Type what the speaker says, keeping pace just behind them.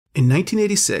In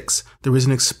 1986, there was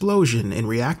an explosion in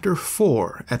Reactor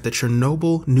 4 at the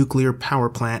Chernobyl nuclear power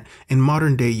plant in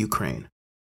modern-day Ukraine.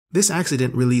 This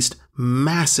accident released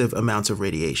massive amounts of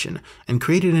radiation and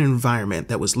created an environment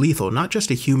that was lethal not just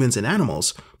to humans and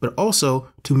animals, but also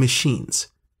to machines.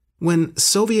 When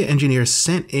Soviet engineers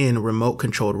sent in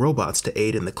remote-controlled robots to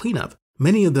aid in the cleanup,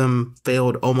 many of them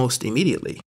failed almost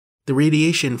immediately. The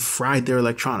radiation fried their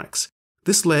electronics.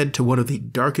 This led to one of the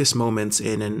darkest moments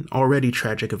in an already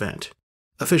tragic event.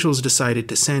 Officials decided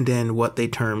to send in what they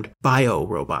termed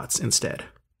bio-robots instead.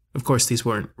 Of course, these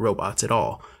weren't robots at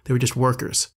all. They were just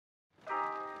workers.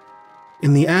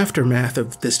 In the aftermath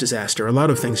of this disaster, a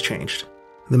lot of things changed.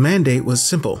 The mandate was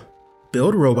simple.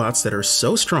 Build robots that are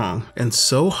so strong and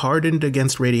so hardened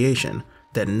against radiation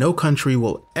that no country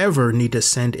will ever need to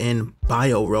send in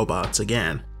bio-robots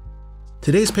again.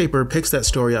 Today's paper picks that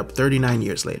story up 39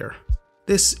 years later.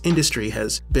 This industry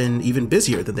has been even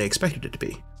busier than they expected it to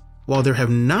be. While there have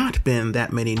not been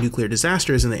that many nuclear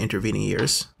disasters in the intervening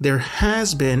years, there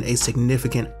has been a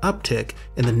significant uptick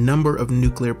in the number of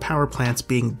nuclear power plants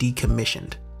being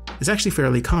decommissioned. It's actually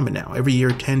fairly common now. Every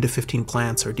year, 10 to 15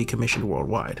 plants are decommissioned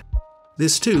worldwide.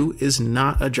 This too is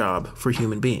not a job for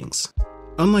human beings.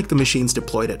 Unlike the machines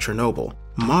deployed at Chernobyl,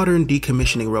 modern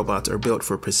decommissioning robots are built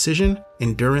for precision,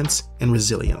 endurance, and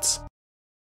resilience.